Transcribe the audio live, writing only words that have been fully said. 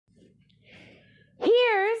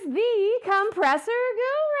Compressor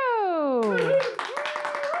Guru.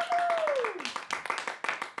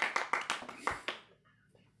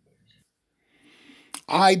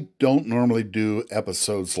 I don't normally do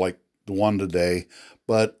episodes like the one today,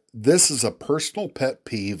 but this is a personal pet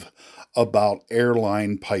peeve about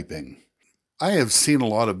airline piping. I have seen a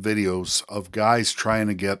lot of videos of guys trying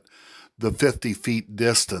to get the 50 feet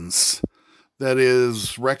distance that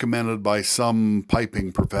is recommended by some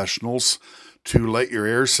piping professionals to let your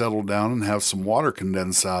air settle down and have some water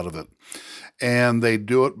condense out of it. And they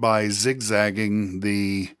do it by zigzagging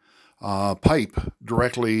the pipe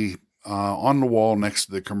directly on the wall next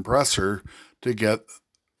to the compressor to get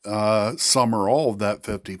some or all of that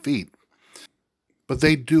 50 feet. But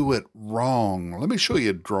they do it wrong. Let me show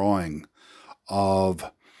you a drawing of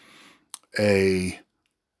a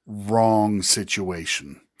wrong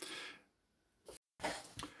situation.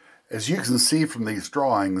 As you can see from these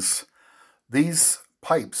drawings, these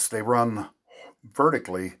pipes, they run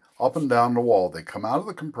vertically up and down the wall. They come out of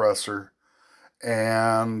the compressor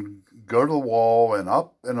and go to the wall and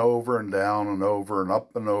up and over and down and over and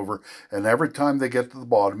up and over. And every time they get to the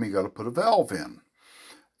bottom, you got to put a valve in.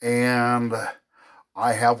 And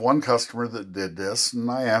I have one customer that did this, and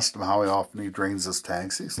I asked him how often he drains his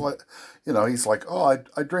tanks. He's like, oh,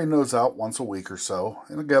 I drain those out once a week or so,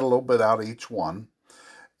 and I get a little bit out of each one.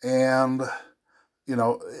 And,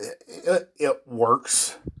 it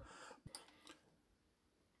works.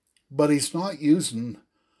 But he's not using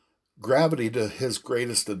gravity to his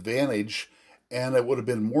greatest advantage, and it would have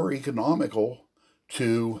been more economical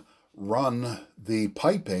to run the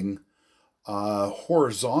piping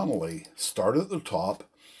horizontally. Start at the top,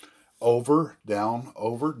 over, down,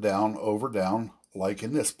 over, down, over, down, like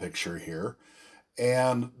in this picture here.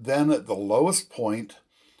 And then at the lowest point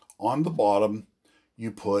on the bottom, you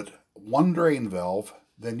put one drain valve,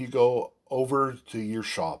 then you go over to your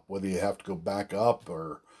shop, whether you have to go back up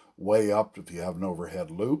or way up if you have an overhead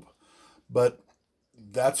loop. But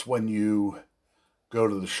that's when you go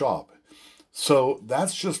to the shop. So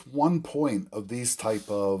that's just one point of these type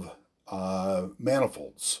of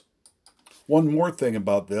manifolds. One more thing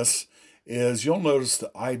about this is you'll notice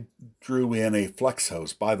that I drew in a flex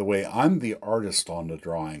hose. By the way, I'm the artist on the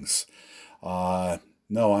drawings. No,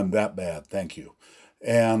 I'm that bad. Thank you.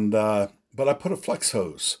 And but I put a flex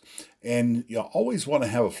hose, and you always want to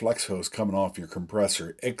have a flex hose coming off your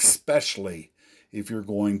compressor, especially if you're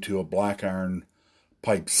going to a black iron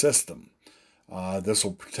pipe system. This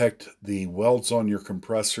will protect the welds on your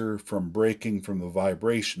compressor from breaking from the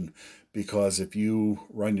vibration, because if you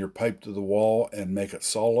run your pipe to the wall and make it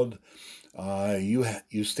solid,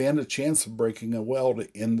 you stand a chance of breaking a weld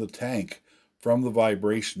in the tank from the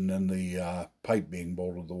vibration and the pipe being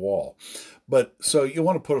bolted to the wall. But so you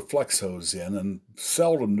want to put a flex hose in, and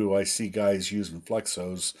seldom do I see guys using flex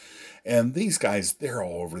hose. And these guys, they're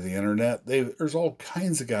all over the internet. There's all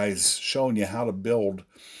kinds of guys showing you how to build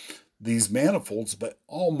these manifolds, but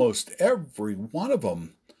almost every one of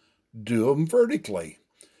them do them vertically.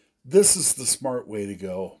 This is the smart way to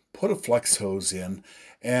go. Put a flex hose in,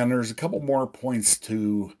 and there's a couple more points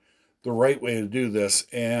to the right way to do this,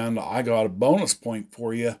 and I got a bonus point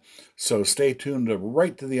for you, so stay tuned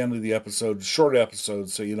right to the end of the episode. Short episode,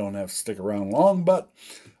 so you don't have to stick around long, but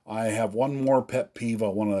I have one more pet peeve I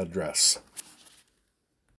want to address.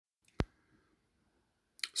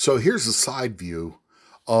 So here's a side view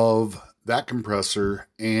of that compressor,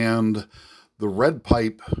 and the red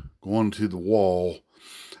pipe going to the wall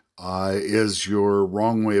is your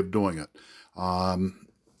wrong way of doing it.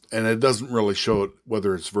 And it doesn't really show it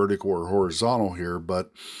whether it's vertical or horizontal here,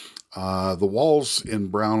 but the wall's in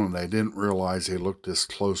brown, and I didn't realize they looked this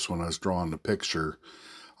close when I was drawing the picture.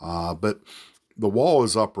 But the wall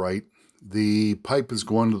is upright, the pipe is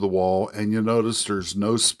going to the wall, and you notice there's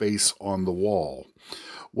no space on the wall.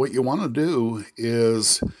 What you want to do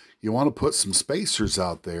is you want to put some spacers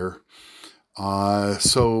out there.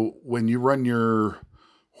 So when you run your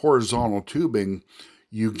horizontal tubing,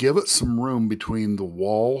 you give it some room between the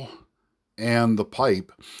wall and the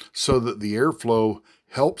pipe so that the airflow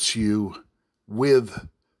helps you with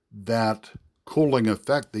that cooling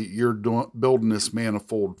effect that you're building this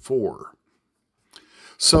manifold for.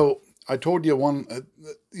 So I told you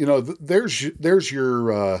there's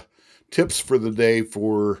your tips for the day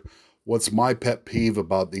for what's my pet peeve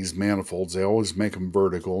about these manifolds. They always make them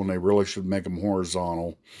vertical, and they really should make them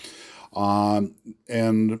horizontal.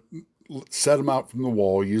 And set them out from the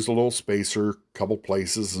wall. Use a little spacer, a couple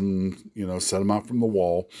places, and, set them out from the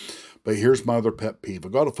wall. But here's my other pet peeve. I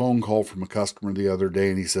got a phone call from a customer the other day,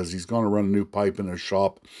 and he says he's going to run a new pipe in his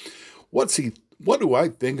shop. What do I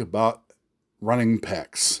think about running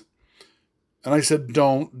PEX? And I said,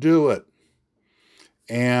 don't do it.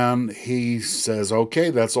 And he says, okay,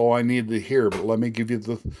 that's all I need to hear, but let me give you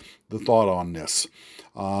the thought on this.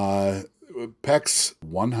 PEC's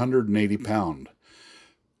 180 pound,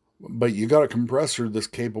 but you got a compressor that's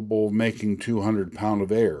capable of making 200 pound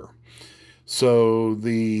of air. So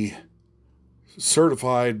the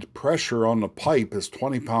certified pressure on the pipe is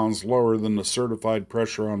 20 pounds lower than the certified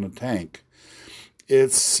pressure on the tank.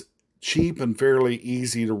 It's cheap and fairly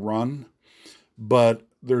easy to run, but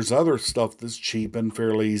there's other stuff that's cheap and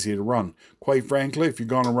fairly easy to run. Quite frankly, if you're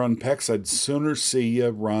going to run PECs, I'd sooner see you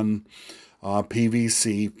run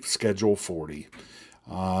PVC Schedule 40.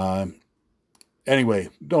 Anyway,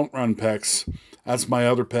 don't run PECs. That's my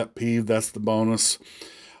other pet peeve. That's the bonus.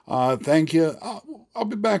 Thank you. I'll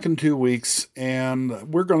be back in 2 weeks,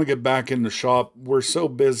 and we're going to get back in the shop. We're so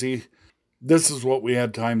busy. This is what we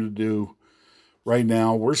had time to do right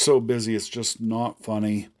now. We're so busy, it's just not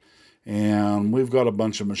funny. And we've got a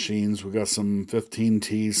bunch of machines. We've got some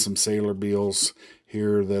 15Ts, some saylor beals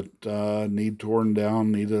here that need torn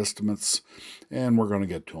down, need estimates, and we're going to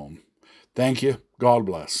get to them. Thank you. God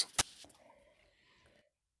bless.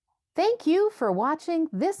 Thank you for watching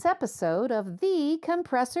this episode of The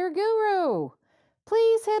Compressor Guru.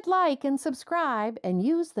 Please hit like and subscribe and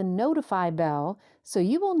use the notify bell so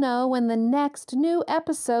you will know when the next new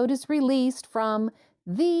episode is released from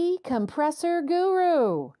The Compressor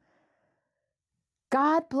Guru.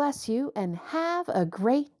 God bless you and have a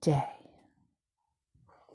great day.